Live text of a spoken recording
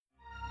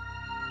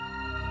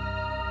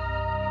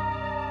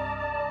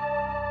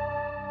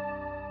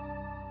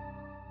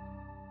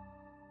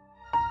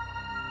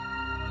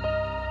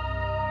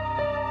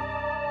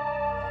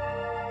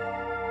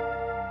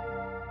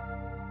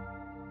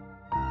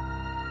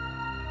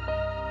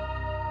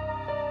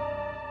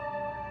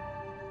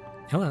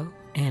Hello,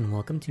 and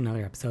welcome to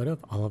another episode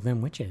of All of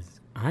Them Witches.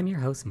 I'm your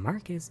host,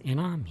 Marcus,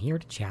 and I'm here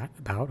to chat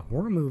about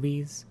horror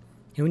movies.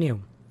 Who knew?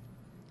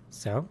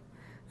 So,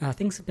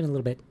 things have been a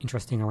little bit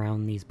interesting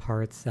around these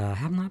parts.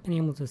 Have not been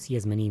able to see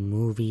as many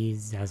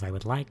movies as I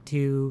would like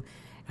to,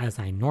 as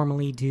I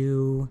normally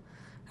do.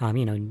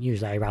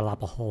 Usually I rattle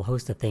up a whole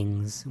host of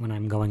things when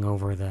I'm going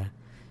over the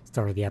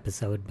start of the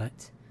episode,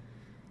 but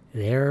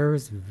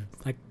there's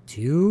like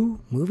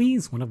 2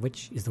 movies, one of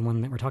which is the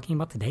one that we're talking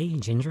about today,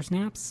 Ginger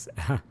Snaps.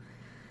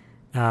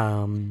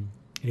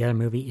 The other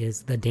movie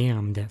is The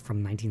Damned from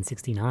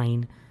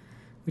 1969,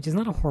 which is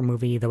not a horror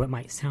movie, though it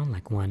might sound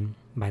like one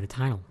by the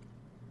title.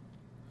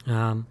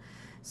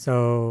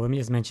 So let me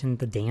just mention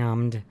The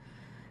Damned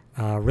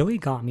really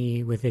got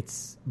me with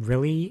its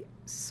really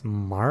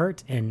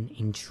smart and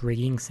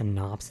intriguing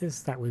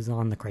synopsis that was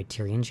on the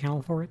Criterion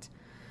Channel for it.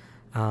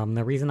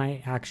 The reason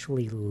I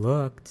actually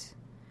looked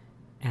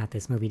at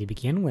this movie to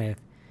begin with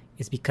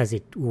is because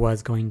it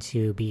was going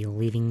to be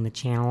leaving the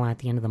channel at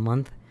the end of the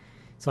month.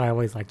 So I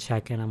always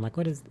check and I'm like,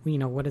 what are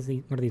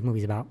these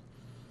movies about?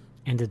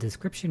 And the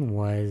description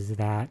was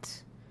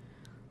that,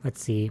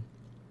 let's see,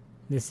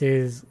 this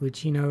is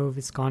Luchino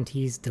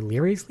Visconti's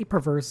deliriously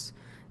perverse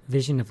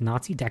vision of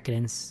Nazi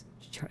decadence,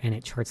 and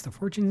it charts the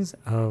fortunes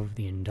of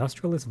the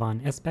industrialist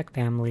von Essenbeck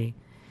family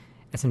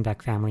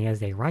as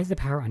they rise to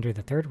power under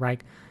the Third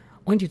Reich,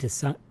 only to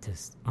succumb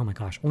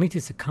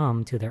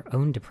to their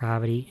own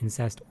depravity,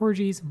 incest,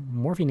 orgies,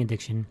 morphine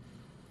addiction,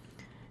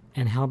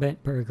 and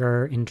Halbert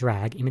Berger in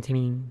drag,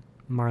 imitating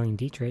Marlene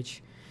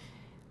Dietrich,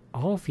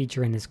 all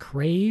feature in this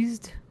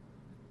crazed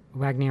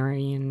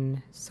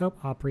Wagnerian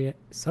soap opera,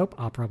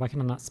 why can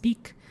I not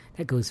speak,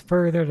 that goes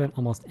further than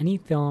almost any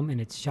film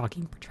in its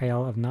shocking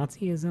portrayal of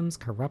Nazism's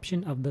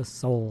corruption of the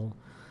soul.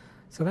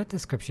 So that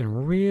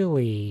description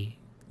really,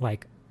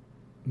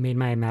 made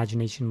my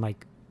imagination,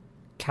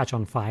 catch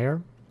on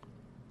fire.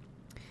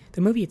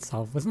 The movie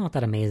itself was not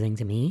that amazing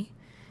to me.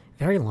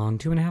 Very long,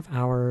 2.5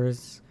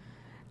 hours.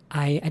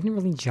 I didn't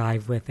really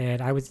jive with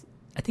it. I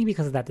think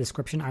because of that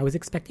description, I was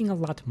expecting a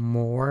lot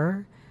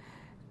more,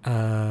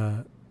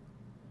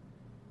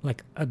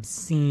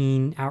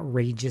 obscene,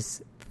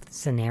 outrageous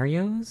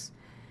scenarios.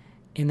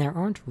 And there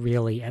aren't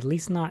really, at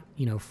least not,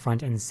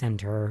 front and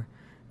center.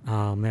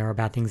 There are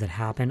bad things that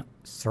happen,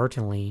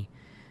 certainly,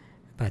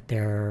 but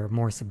they're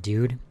more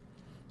subdued.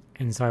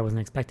 And so I wasn't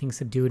expecting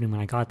subdued, and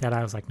when I got that,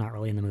 I was not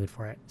really in the mood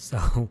for it.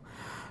 So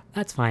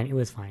that's fine. It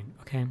was fine,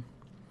 okay?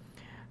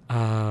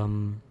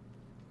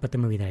 But the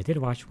movie that I did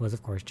watch was,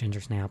 of course, Ginger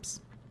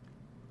Snaps.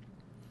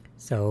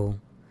 So,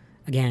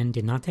 again,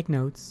 did not take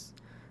notes,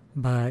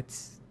 but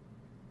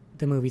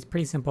the movie's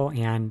pretty simple,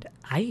 and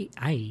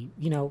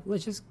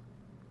let's just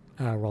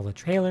roll the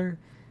trailer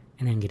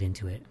and then get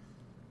into it.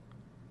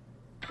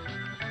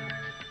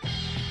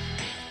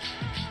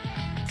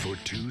 For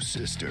 2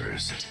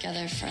 sisters.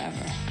 Together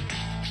forever.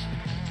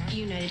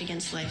 United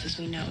against life as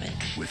we know it.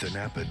 With an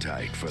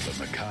appetite for the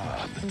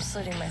macabre. I'm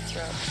slitting my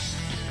throat.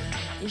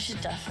 You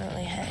should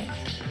definitely hang.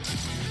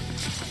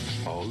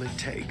 All it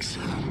takes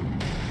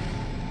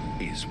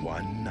is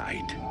one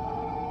night.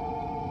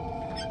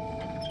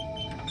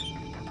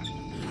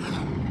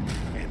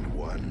 And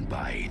one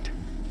bite.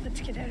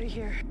 Let's get out of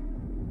here.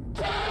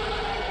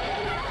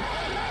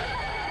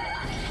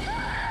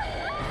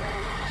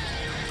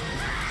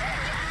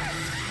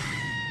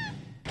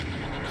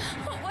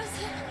 What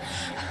was it?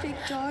 A big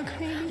dog,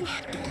 maybe?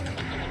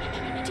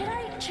 Did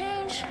I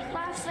change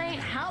last night?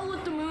 Howl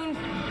with the moon?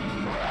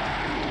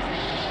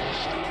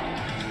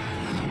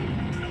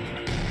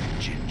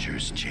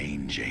 Ginger's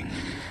changing.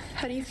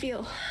 How do you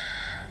feel?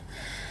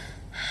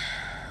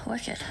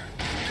 Wicked.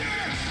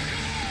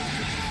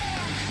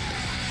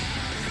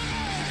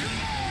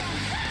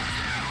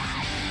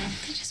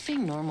 They're just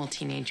being normal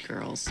teenage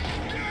girls. I'm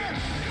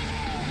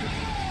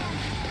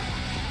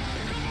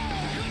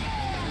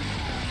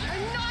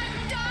not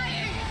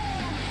dying!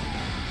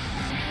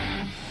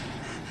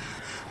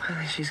 I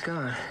think she's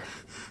gone.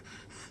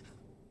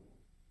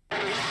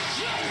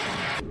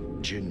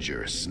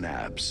 Ginger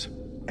snaps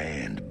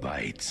and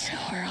bites.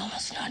 We're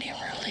almost not even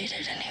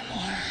related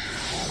anymore.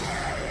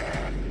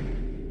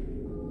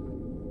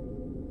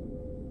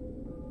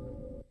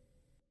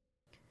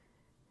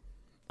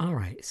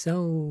 Alright,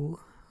 so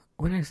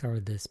when I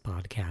started this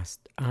podcast,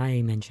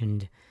 I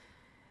mentioned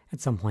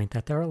at some point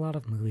that there are a lot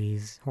of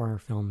movies, horror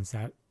films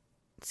that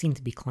seem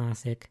to be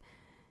classic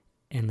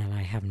and that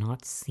I have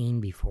not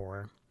seen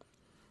before.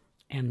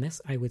 And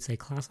this, I would say,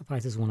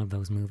 classifies as one of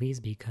those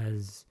movies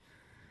because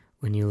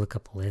when you look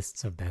up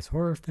lists of best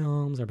horror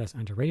films or best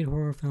underrated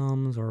horror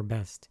films or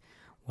best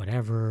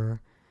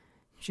whatever,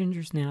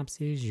 Ginger Snaps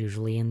is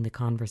usually in the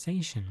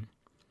conversation.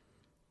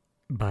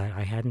 But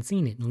I hadn't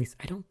seen it. At least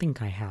I don't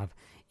think I have.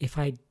 If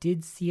I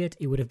did see it,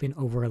 it would have been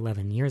over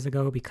 11 years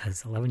ago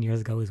because 11 years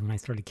ago is when I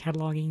started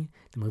cataloging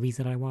the movies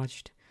that I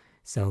watched.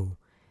 So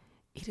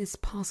it is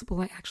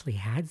possible I actually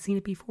had seen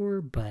it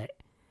before, but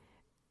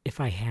if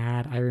I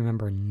had, I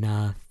remember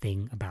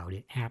nothing about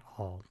it at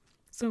all.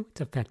 So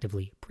it's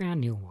effectively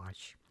brand new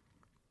watch.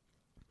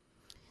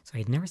 So I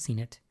had never seen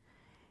it.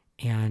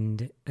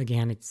 And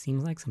again, it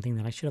seems like something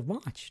that I should have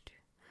watched.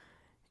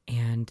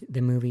 And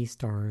the movie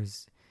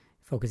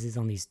focuses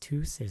on these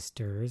two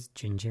sisters,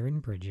 Ginger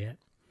and Bridget,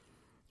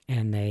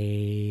 and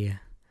they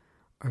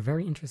are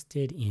very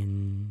interested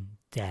in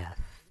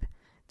death.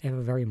 They have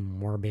a very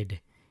morbid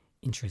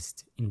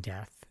interest in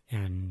death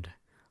and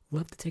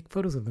love to take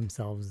photos of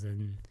themselves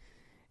and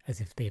as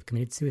if they have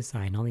committed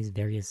suicide and all these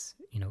various,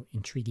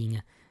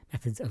 intriguing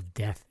methods of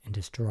death and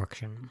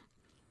destruction.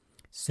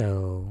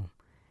 So,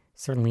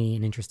 certainly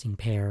an interesting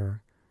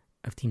pair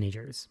of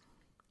teenagers.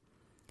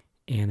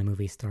 And the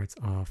movie starts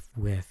off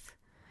with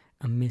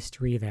a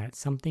mystery that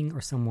something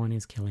or someone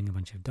is killing a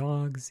bunch of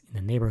dogs in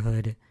the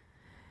neighborhood,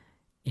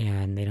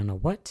 and they don't know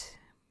what,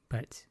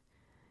 but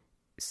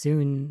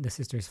soon the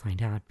sisters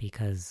find out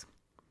because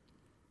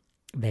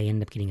they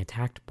end up getting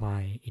attacked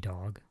by a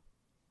dog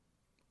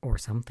or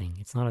something.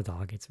 It's not a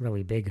dog, it's a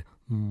really big,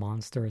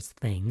 monstrous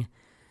thing,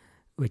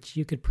 which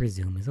you could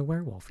presume is a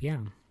werewolf,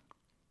 yeah.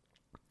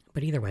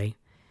 But either way,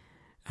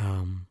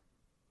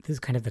 this is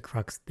kind of the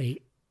crux.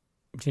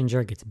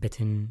 Ginger gets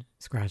bitten,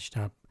 scratched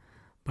up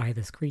by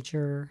this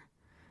creature,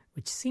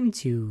 which seemed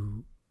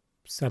to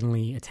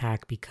suddenly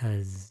attack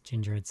because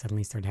Ginger had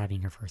suddenly started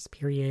having her first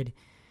period.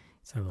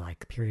 So,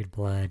 period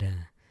blood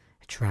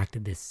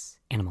attracted this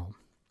animal.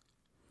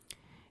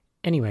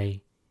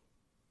 Anyway,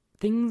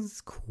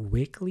 things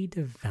quickly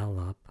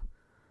develop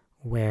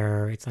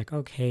where it's like,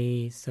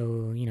 okay,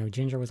 so,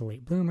 Ginger was a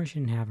late bloomer. She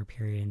didn't have her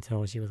period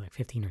until she was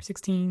 15 or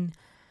 16.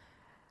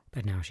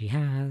 But now she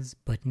has.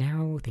 But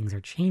now things are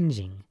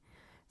changing.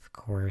 Of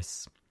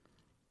course,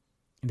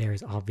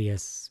 there's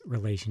obvious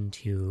relation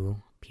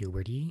to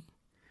puberty.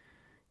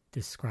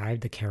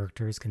 The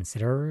characters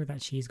consider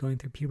that she's going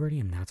through puberty,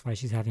 and that's why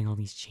she's having all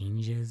these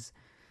changes,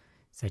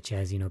 such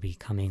as,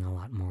 becoming a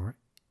lot more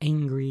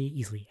angry,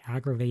 easily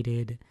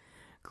aggravated,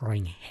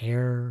 growing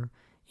hair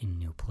in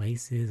new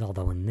places,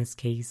 although in this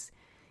case,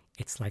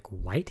 it's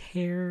white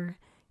hair,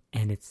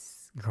 and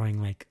it's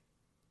growing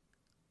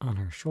on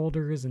her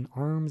shoulders and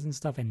arms and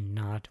stuff, and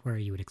not where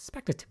you would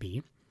expect it to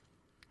be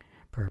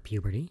per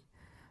puberty.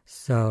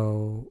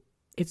 So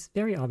it's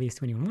very obvious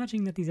to anyone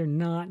watching that these are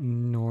not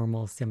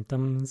normal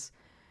symptoms,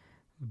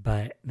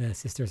 but the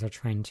sisters are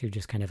trying to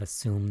just kind of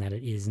assume that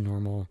it is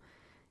normal,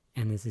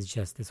 and this is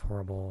just this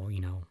horrible,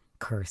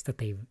 curse that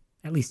they've,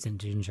 at least in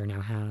Ginger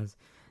now has,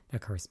 the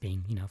curse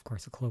being, of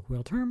course, a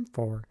colloquial term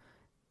for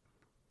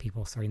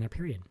people starting their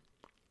period.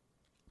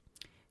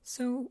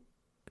 So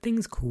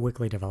things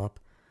quickly develop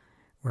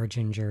where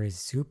Ginger is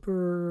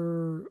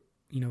super,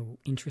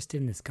 interested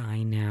in this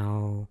guy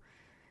now,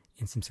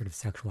 in some sort of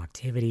sexual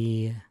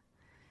activity.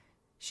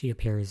 She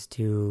appears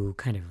to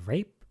kind of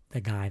rape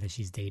the guy that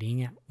she's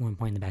dating at one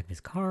point in the back of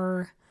his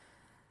car.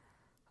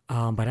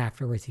 But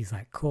afterwards he's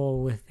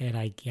cool with it,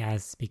 I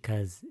guess,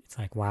 because it's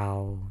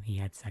wow, he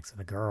had sex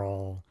with a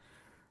girl,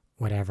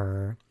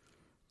 whatever.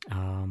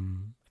 I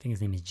think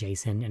his name is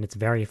Jason, and it's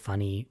very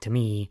funny to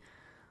me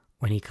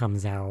when he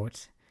comes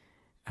out.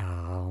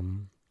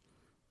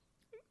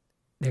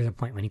 There's a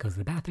point when he goes to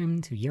the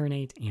bathroom to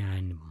urinate,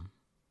 and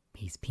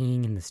he's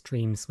peeing, and the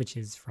stream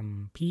switches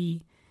from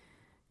pee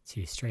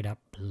to straight up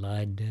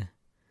blood,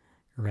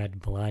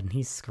 red blood, and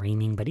he's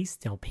screaming, but he's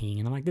still peeing,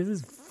 and I'm this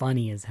is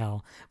funny as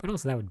hell, but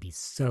also that would be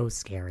so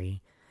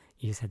scary.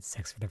 You just had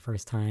sex for the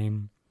first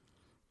time,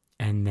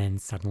 and then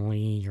suddenly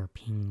you're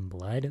peeing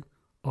blood.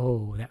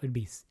 Oh, that would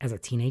be, as a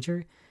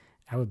teenager,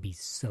 that would be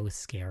so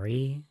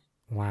scary.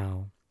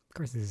 Wow. Of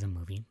course, this is a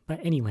movie, but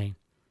anyway.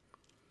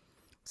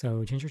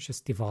 So Ginger's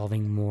just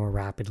evolving more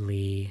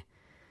rapidly,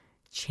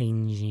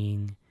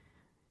 changing,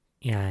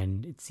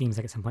 and it seems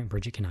like at some point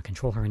Bridget cannot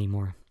control her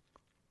anymore.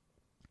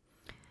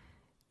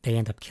 They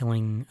end up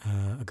killing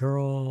a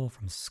girl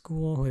from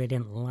school who they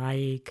didn't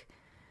like.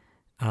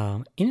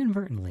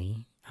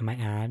 Inadvertently, I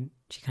might add,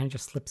 she kind of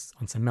just slips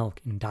on some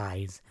milk and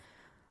dies.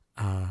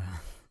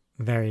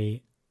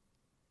 Very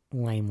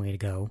lame way to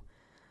go.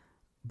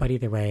 But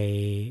either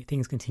way,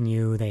 things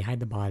continue. They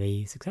hide the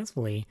body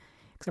successfully,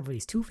 except for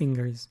these two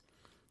fingers,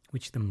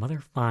 which the mother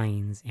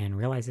finds and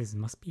realizes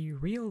must be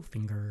real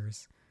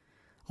fingers.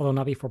 Although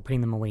not before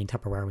putting them away in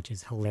Tupperware, which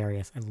is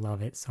hilarious. I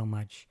love it so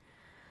much.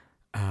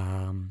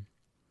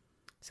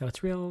 So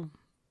it's real,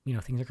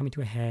 things are coming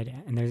to a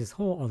head. And there's this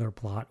whole other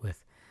plot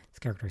with this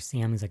character,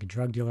 Sam, who's a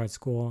drug dealer at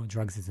school.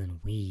 Drugs is in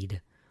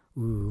weed.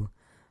 Ooh.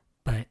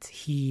 But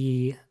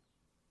he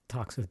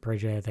talks with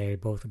Bridget. They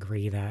both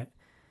agree that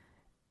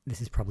this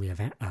is probably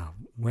a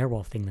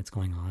werewolf thing that's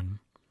going on.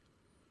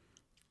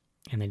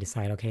 And they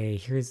decide, okay,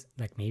 here's,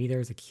 maybe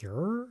there's a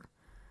cure.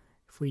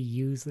 If we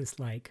use this,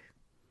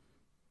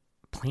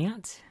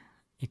 plant,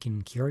 it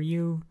can cure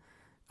you.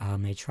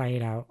 They try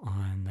it out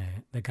on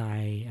the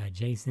guy,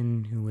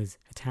 Jason, who was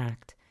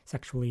attacked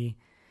sexually,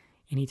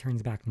 and he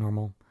turns back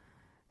normal.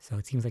 So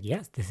it seems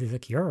yes, this is a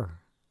cure.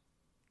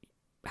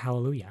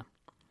 Hallelujah.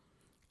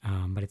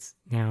 But it's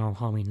now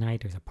Halloween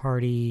night, there's a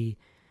party,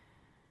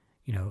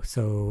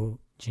 so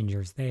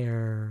Ginger's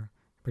there,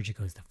 Bridget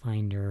goes to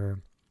find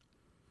her.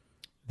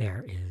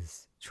 There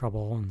is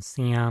trouble, and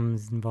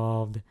Sam's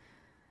involved.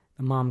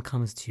 the mom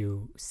comes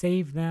to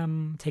save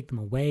them, take them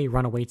away,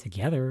 run away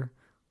together.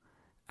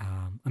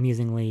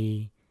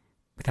 Amusingly,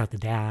 without the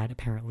dad,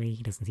 apparently,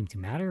 he doesn't seem to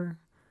matter.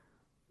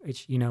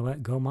 Which, you know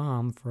what, go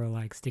mom for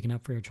like sticking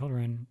up for your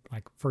children,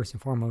 like first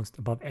and foremost,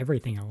 above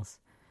everything else.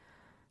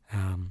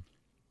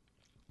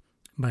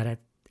 But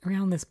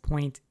around this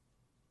point,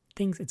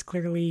 it's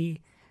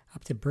clearly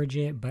up to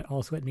Bridget, but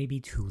also it may be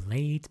too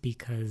late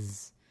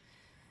because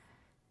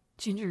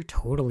Ginger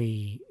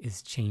totally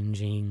is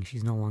changing.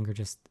 She's no longer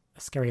just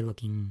a scary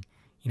looking,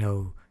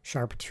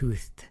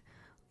 sharp-toothed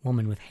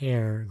woman with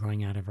hair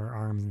growing out of her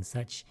arms and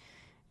such,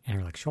 and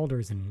her like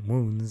shoulders and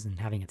wounds and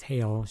having a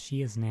tail.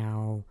 She is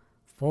now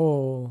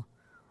full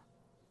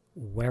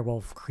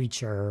werewolf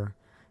creature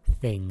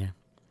thing.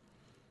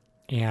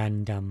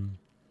 And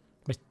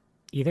but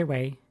either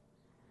way,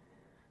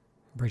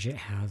 Bridget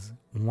has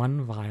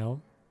one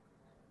vial.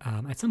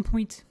 At some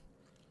point,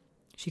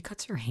 she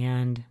cuts her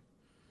hand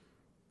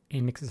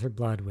and mixes her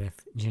blood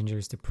with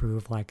Ginger's to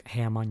prove, like,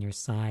 hey, I'm on your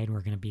side.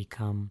 We're going to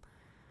become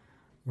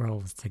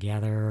werewolves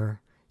together.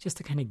 Just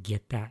to kind of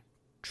get that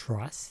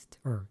trust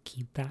or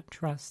keep that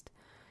trust.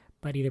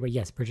 But either way,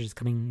 yes, Bridget is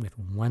coming with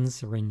one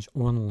syringe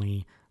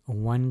only,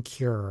 one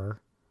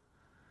cure,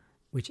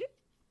 which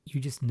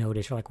you just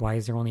notice. You're like, why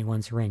is there only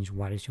one syringe?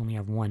 Why does she only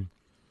have one?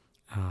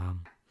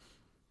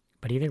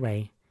 But either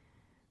way,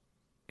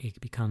 it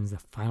becomes the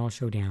final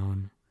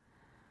showdown.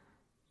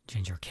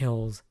 Ginger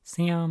kills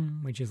Sam,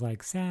 which is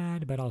like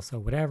sad, but also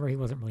whatever. He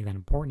wasn't really that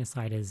important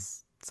aside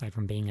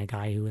from being a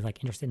guy who was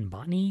like interested in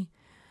botany,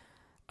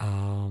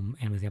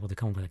 and was able to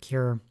come up with a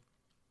cure.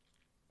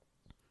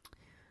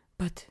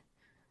 But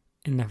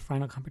in the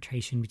final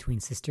confrontation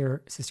between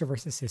sister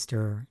versus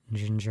sister,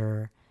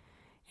 Ginger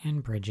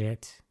and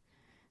Bridget,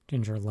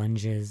 Ginger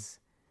lunges,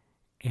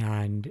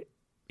 and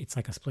it's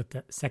like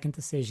a second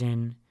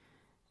decision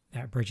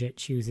that Bridget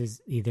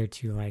chooses either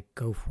to like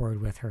go forward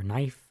with her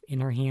knife in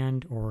her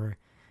hand or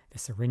the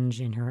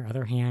syringe in her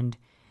other hand.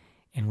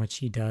 And what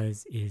she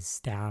does is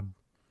stab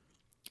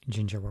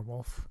Ginger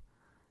Werewolf.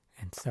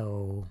 And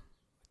so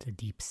it's a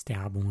deep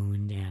stab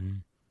wound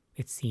and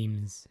it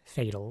seems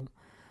fatal.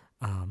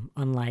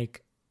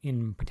 Unlike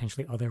in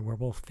potentially other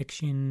werewolf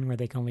fiction where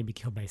they can only be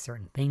killed by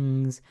certain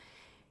things,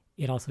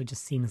 it also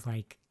just seems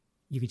like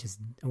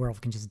a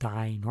werewolf can just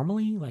die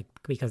normally, like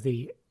because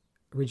the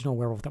original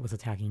werewolf that was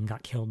attacking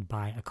got killed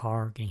by a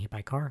car, getting hit by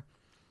a car,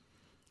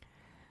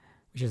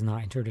 which is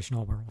not in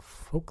traditional werewolf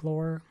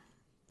folklore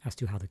as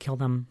to how to kill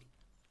them.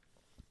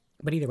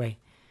 But either way,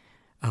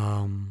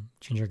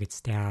 Ginger gets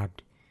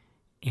stabbed,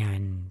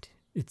 and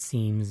it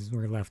seems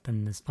we're left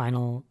in this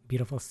final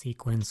beautiful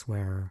sequence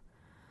where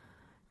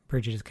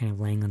Bridget is kind of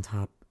laying on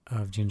top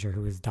of Ginger,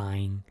 who is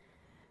dying,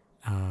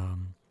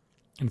 and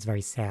it's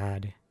very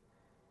sad.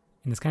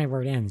 And that's kind of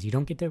where it ends. You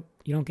don't get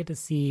to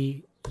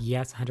see,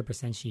 yes,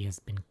 100%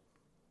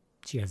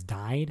 she has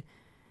died.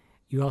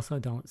 You also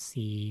don't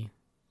see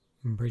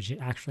Bridget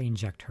actually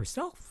inject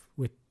herself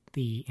with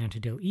the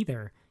antidote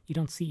either. You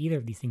don't see either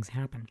of these things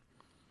happen.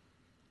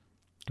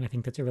 And I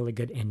think that's a really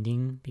good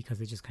ending because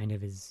it just kind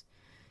of is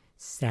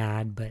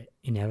sad but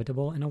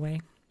inevitable in a way.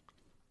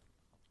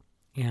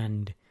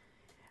 And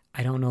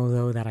I don't know,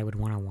 though, that I would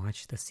want to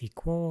watch the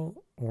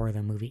sequel or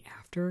the movie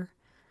after.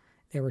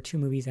 There were 2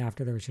 movies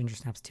after. There was Ginger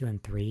Snaps 2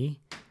 and 3.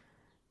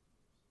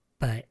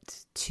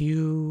 But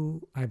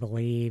 2, I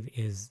believe,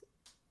 is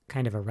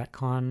kind of a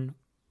retcon,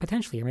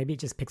 potentially. Or maybe it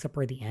just picks up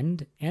where the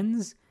end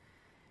ends.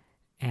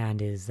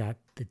 And is that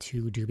the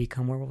 2 do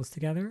become werewolves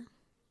together.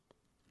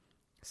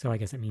 So I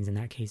guess it means in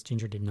that case,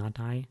 Ginger did not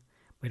die.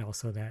 But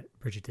also that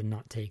Bridget did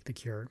not take the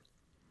cure.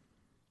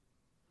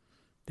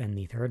 Then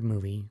the 3rd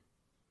movie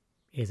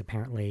is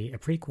apparently a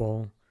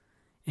prequel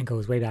and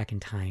goes way back in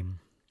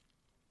time.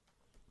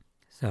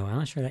 So I'm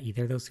not sure that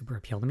either of those super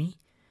appeal to me.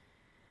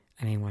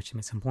 I may watch them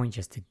at some point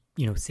just to,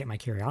 sate my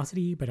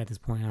curiosity, but at this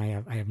point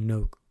I have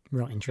no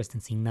real interest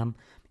in seeing them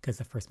because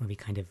the first movie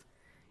kind of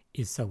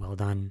is so well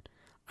done.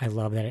 I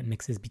love that it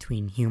mixes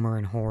between humor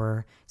and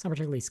horror. It's not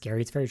particularly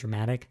scary, it's very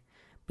dramatic,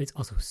 but it's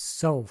also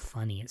so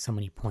funny at so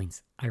many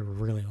points. I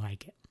really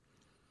like it.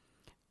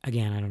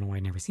 Again, I don't know why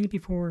I've never seen it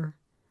before,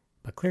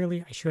 but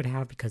clearly I should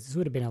have because this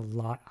would have been a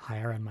lot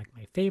higher on like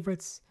my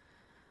favorites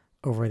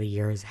over the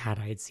years had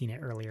I had seen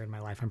it earlier in my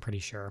life, I'm pretty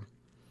sure.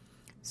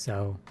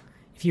 So,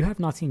 if you have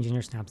not seen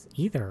Ginger Snaps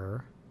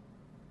either,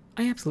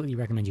 I absolutely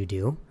recommend you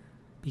do,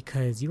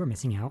 because you are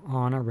missing out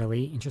on a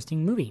really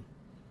interesting movie.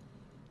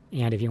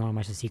 And if you want to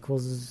watch the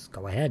sequels,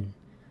 go ahead.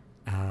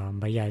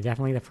 But yeah,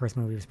 definitely the first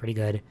movie was pretty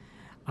good.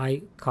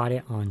 I caught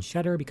it on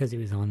Shudder because it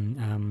was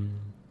on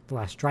The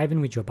Last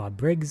Drive-In with Joe Bob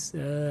Briggs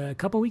a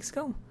couple weeks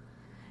ago.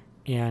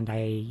 And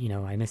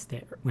I missed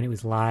it when it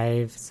was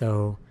live,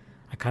 so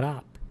I caught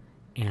up.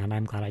 And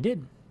I'm glad I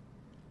did.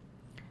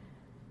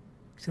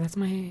 So that's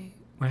what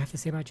I have to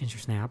say about Ginger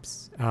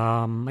Snaps.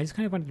 I just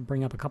kind of wanted to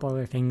bring up a couple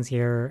other things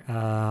here.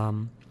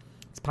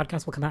 This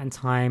podcast will come out in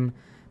time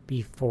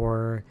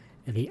before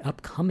the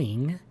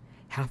upcoming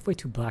Halfway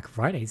to Black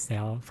Friday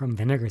sale from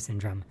Vinegar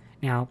Syndrome.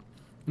 Now,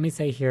 let me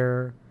say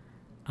here,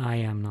 I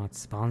am not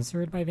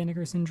sponsored by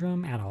Vinegar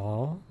Syndrome at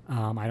all.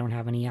 I don't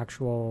have any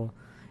actual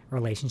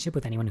relationship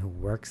with anyone who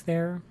works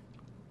there.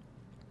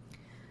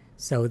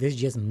 So this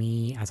is just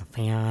me as a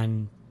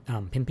fan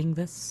pimping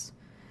this.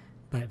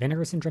 But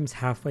Vinegar Syndrome's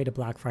halfway to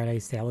Black Friday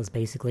sale is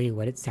basically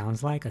what it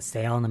sounds like, a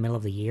sale in the middle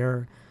of the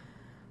year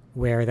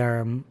where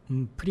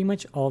pretty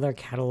much all their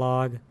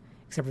catalog,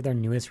 except for their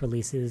newest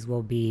releases,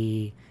 will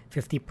be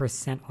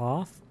 50%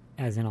 off,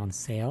 as in on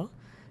sale.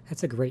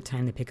 That's a great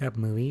time to pick up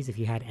movies. If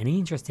you had any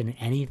interest in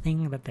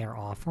anything that they're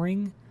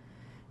offering,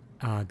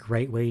 a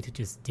great way to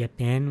just dip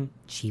in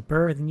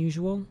cheaper than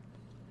usual.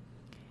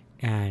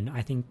 And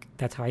I think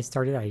that's how I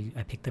started.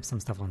 I picked up some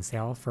stuff on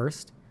sale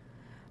first.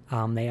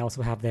 They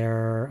also have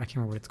their, I can't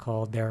remember what it's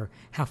called, their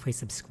halfway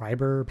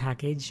subscriber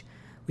package,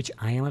 which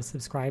I am a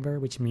subscriber,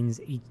 which means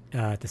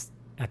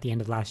at the end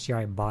of last year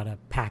I bought a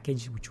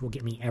package which will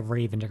get me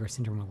every Vinegar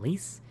Syndrome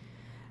release,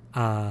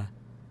 not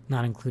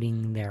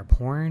including their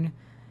porn,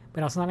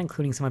 but also not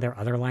including some of their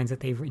other lines that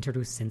they've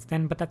introduced since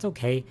then. But that's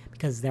okay,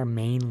 because their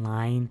main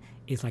line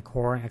is like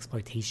horror and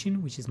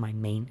exploitation, which is my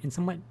main, and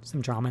somewhat some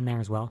drama in there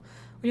as well,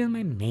 which is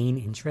my main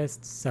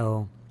interest,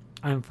 so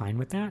I'm fine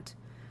with that.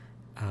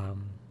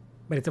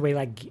 But it's a way,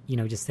 like, you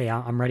know, just say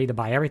I'm ready to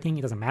buy everything.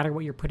 It doesn't matter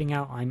what you're putting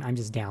out. I'm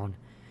just down.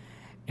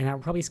 And that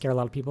would probably scare a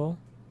lot of people.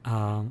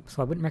 So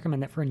I wouldn't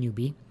recommend that for a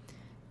newbie.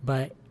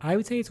 But I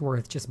would say it's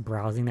worth just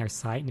browsing their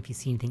site. And if you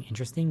see anything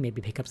interesting,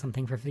 maybe pick up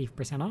something for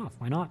 50% off.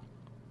 Why not?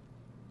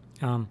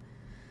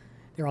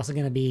 They're also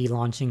going to be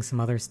launching some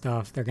other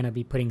stuff. They're going to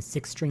be putting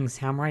Six String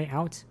Samurai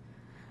out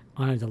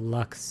on a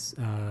deluxe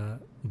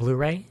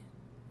Blu-ray.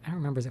 I don't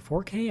remember. Is it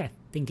 4K? I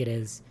think it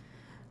is.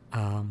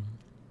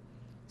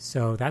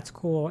 So that's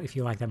cool if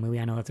you like that movie.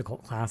 I know that's a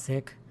cult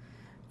classic.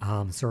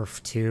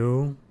 Surf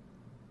 2.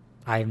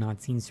 I have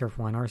not seen Surf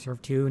 1 or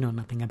Surf 2. Know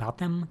nothing about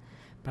them.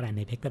 But I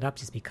may pick that up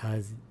just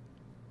because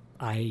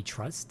I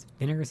trust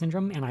Vinegar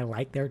Syndrome and I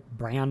like their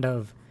brand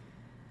of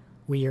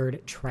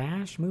weird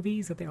trash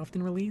movies that they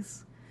often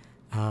release.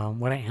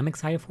 What I am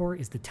excited for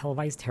is the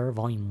Televised Terror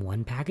Volume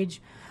 1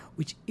 package,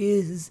 which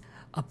is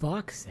a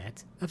box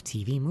set of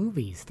TV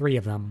movies. 3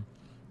 of them.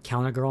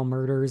 Counter Girl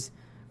Murders,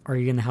 Are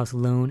You in the House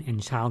Alone,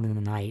 and Child in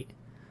the Night,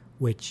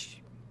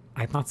 which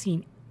I've not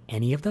seen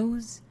any of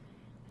those,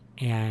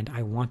 and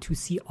I want to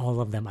see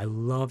all of them. I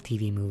love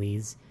TV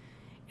movies,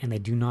 and they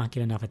do not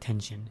get enough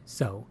attention.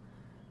 So,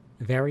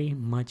 very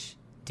much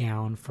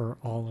down for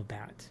all of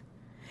that.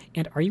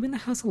 And Are You in the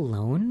House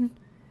Alone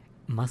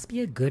must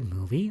be a good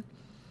movie,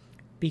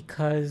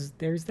 because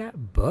there's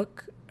that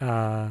book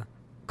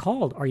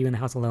called Are You in the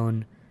House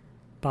Alone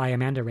by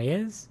Amanda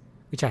Reyes,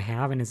 which I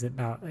have, and it's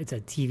a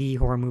TV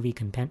horror movie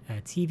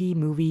TV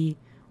movie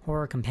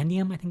horror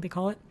compendium, I think they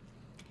call it.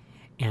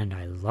 And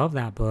I love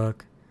that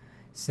book.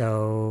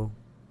 So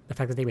the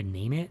fact that they would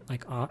name it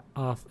like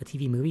off a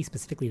TV movie,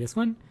 specifically this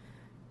one,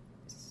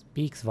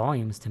 speaks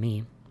volumes to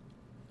me.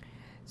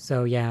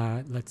 So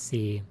yeah, let's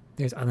see.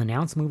 There's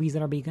unannounced movies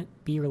that are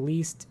be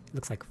released. It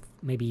looks like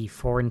maybe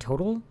 4 in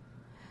total.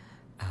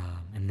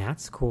 And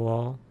that's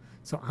cool.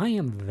 So I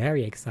am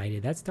very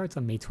excited. That starts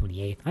on May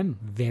 28th. I'm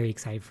very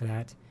excited for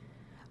that.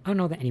 I don't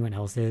know that anyone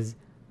else is,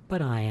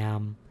 but I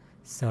am.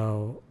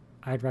 So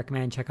I'd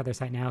recommend check out their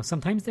site now.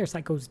 Sometimes their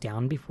site goes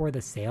down before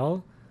the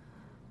sale,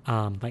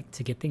 like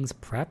to get things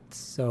prepped.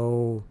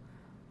 So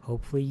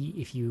hopefully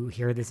if you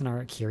hear this and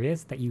are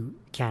curious, that you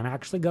can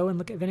actually go and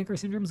look at Vinegar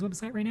Syndrome's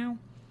website right now.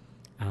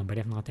 But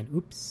if not, then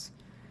oops.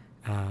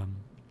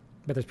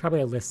 But there's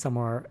probably a list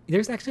somewhere.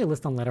 There's actually a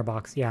list on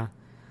Letterboxd, yeah,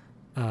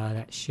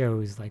 that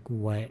shows like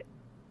what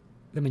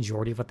the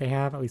majority of what they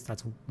have. At least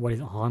that's what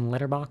is on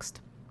Letterboxd.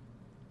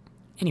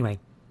 Anyway,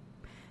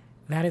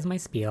 that is my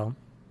spiel.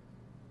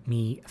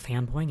 Me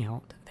fanboying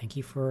out. Thank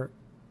you for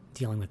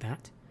dealing with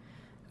that.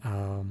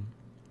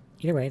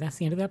 Either way, that's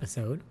the end of the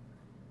episode.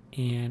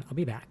 And I'll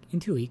be back in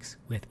 2 weeks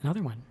with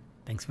another one.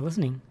 Thanks for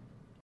listening.